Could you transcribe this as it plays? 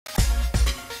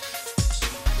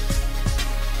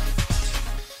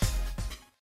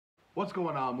What's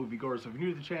going on, moviegoers? If you're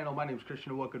new to the channel, my name is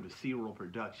Christian and welcome to C-Roll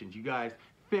Productions. You guys,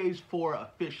 Phase 4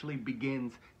 officially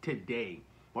begins today.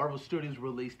 Marvel Studios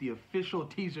released the official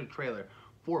teaser trailer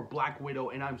for Black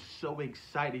Widow, and I'm so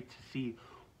excited to see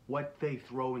what they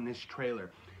throw in this trailer,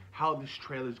 how this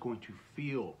trailer is going to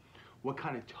feel, what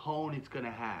kind of tone it's going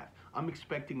to have. I'm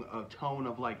expecting a tone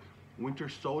of like Winter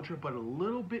Soldier, but a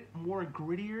little bit more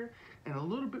grittier and a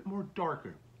little bit more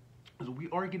darker. So we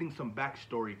are getting some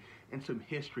backstory and some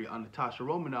history on Natasha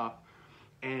Romanoff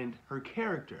and her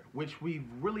character, which we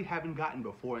really haven't gotten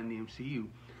before in the MCU,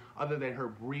 other than her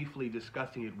briefly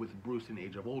discussing it with Bruce in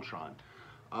Age of Ultron.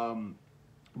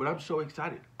 But I'm so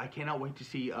excited. I cannot wait to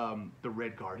see the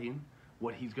Red Guardian,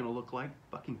 what he's going to look like.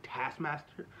 Fucking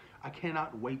Taskmaster. I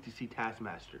cannot wait to see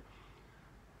Taskmaster.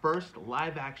 First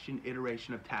live action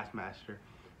iteration of Taskmaster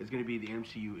is going to be the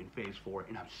MCU in Phase 4,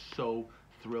 and I'm so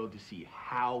thrilled to see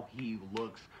how he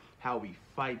looks, how he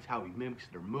fights, how he mimics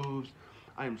their moves.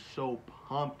 I am so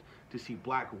pumped to see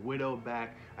Black Widow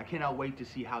back. I cannot wait to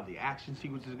see how the action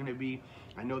sequence is going to be.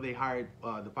 I know they hired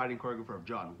the fighting choreographer of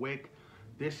John Wick.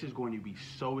 This is going to be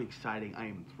so exciting. I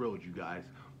am thrilled, you guys.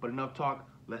 But enough talk.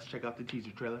 Let's check out the teaser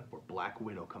trailer for Black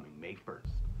Widow coming May 1st.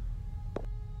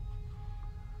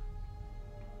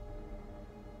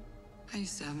 I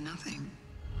used to have nothing.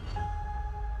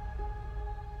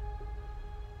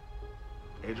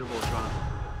 Age of Ultron.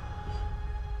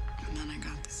 And then I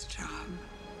got this job.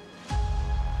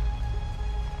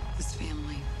 This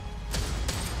family.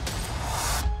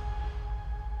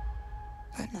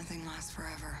 But nothing lasts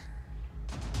forever.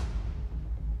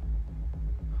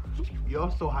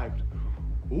 You're so hyped.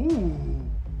 Ooh.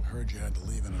 I heard you had to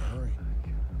leave in a hurry.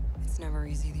 It's never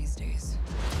easy these days.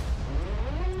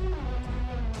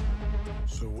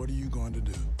 So what are you going to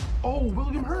do? Oh,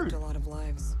 William I've lived Hurt. a lot of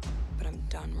lives, but I'm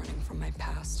done running from my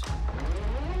past.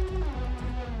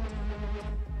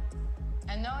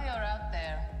 I know you're out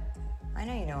there. I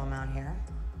know you know I'm out here.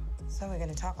 So we're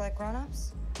gonna talk like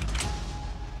grown-ups?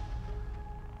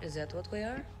 Is that what we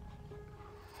are?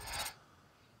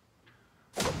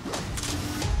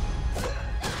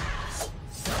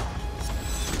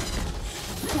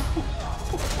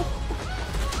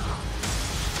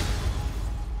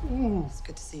 Ooh. It's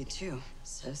good to see you too,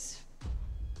 sis.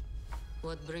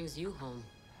 What brings you home?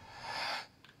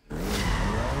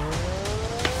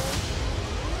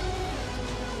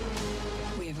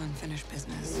 We have unfinished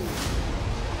business.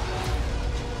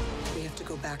 We have to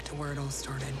go back to where it all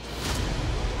started.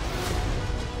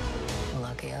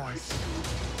 Lucky us.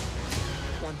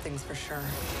 One thing's for sure.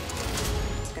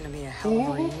 It's gonna be a hell of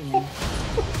a reunion.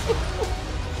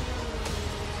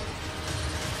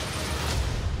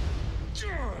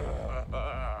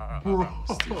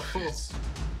 Still fits.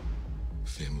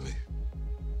 Family.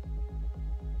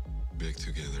 Back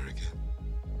together again.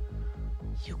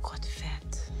 You got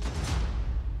fat.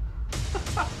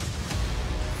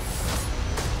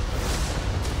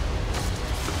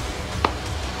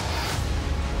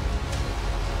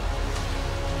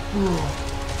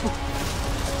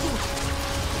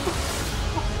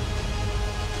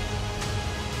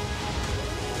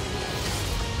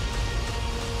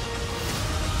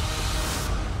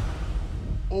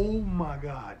 Oh my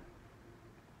God.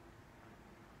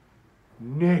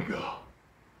 Nigga.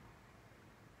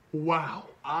 Wow.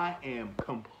 I am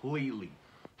completely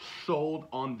sold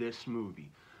on this movie.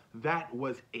 That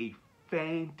was a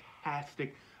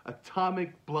fantastic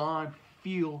Atomic Blonde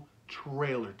feel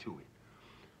trailer to it.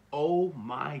 Oh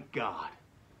my God.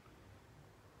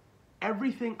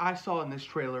 Everything I saw in this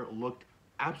trailer looked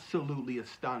absolutely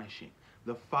astonishing.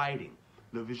 The fighting,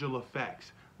 the visual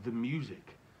effects, the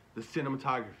music, the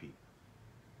cinematography.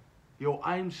 Yo,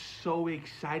 I'm so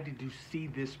excited to see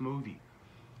this movie.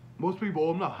 Most people,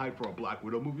 oh, I'm not hyped for a Black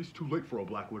Widow movie. It's too late for a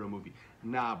Black Widow movie.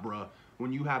 Nah, bruh.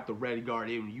 When you have the Red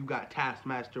Guardian, when you got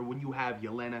Taskmaster, when you have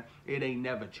Yelena, it ain't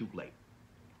never too late.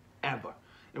 Ever.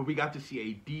 And we got to see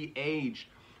a de-aged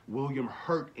William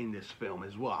Hurt in this film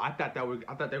as well. I thought they were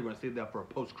going to save that for a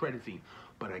post-credit scene,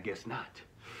 but I guess not.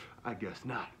 I guess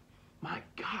not. My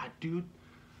God, dude.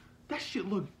 That shit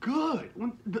looked good.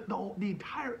 When the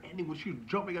entire ending when she was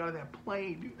jumping out of that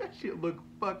plane, dude, that shit looked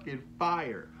fucking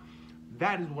fire.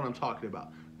 That is what I'm talking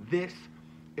about. This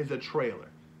is a trailer.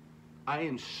 I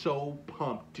am so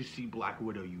pumped to see Black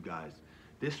Widow, you guys.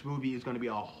 This movie is going to be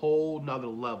a whole nother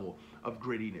level of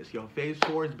grittiness. Yo, Phase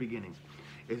 4 is beginning.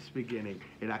 It's beginning,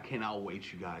 and I cannot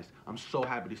wait, you guys. I'm so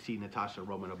happy to see Natasha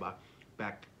Romanoff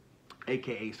back,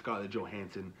 a.k.a. Scarlett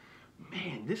Johansson.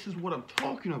 Man, this is what I'm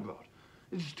talking about.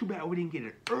 It's just too bad we didn't get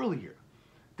it earlier.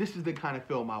 This is the kind of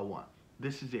film I want.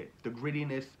 This is it. The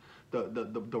grittiness,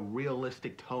 the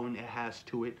realistic tone it has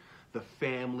to it, the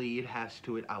family it has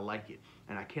to it. I like it.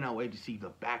 And I cannot wait to see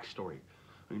the backstory.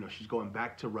 You know, she's going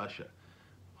back to Russia.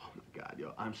 Oh my God,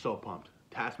 yo, I'm so pumped.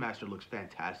 Taskmaster looks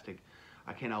fantastic.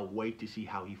 I cannot wait to see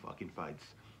how he fucking fights.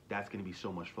 That's gonna be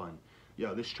so much fun.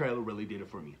 Yo, this trailer really did it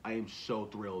for me. I am so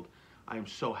thrilled. I am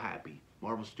so happy.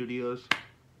 Marvel Studios,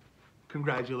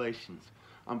 congratulations.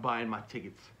 I'm buying my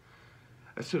tickets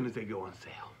as soon as they go on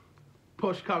sale.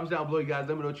 Post your comments down below, you guys.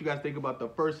 Let me know what you guys think about the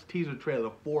first teaser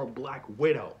trailer for Black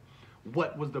Widow.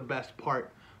 What was the best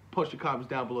part? Post your comments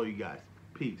down below, you guys.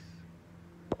 Peace.